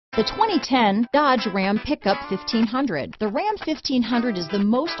The 2010 Dodge Ram Pickup 1500. The Ram 1500 is the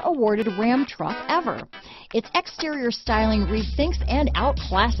most awarded Ram truck ever. Its exterior styling rethinks and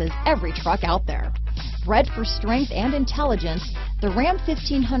outclasses every truck out there. Bred for strength and intelligence, the Ram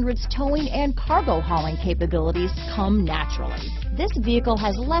 1500's towing and cargo hauling capabilities come naturally. This vehicle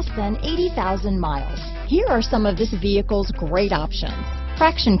has less than 80,000 miles. Here are some of this vehicle's great options: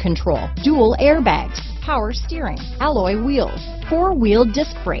 traction control, dual airbags, power steering, alloy wheels, four-wheel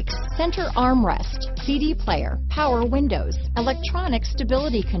disc brakes, center armrest, CD player, power windows, electronic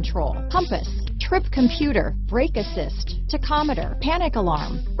stability control, compass, trip computer, brake assist, tachometer, panic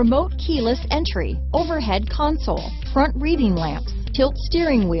alarm, remote keyless entry, overhead console, front reading lamps, tilt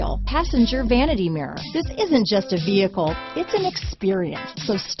steering wheel, passenger vanity mirror. This isn't just a vehicle, it's an experience.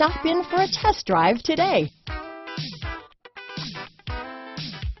 So stop in for a test drive today.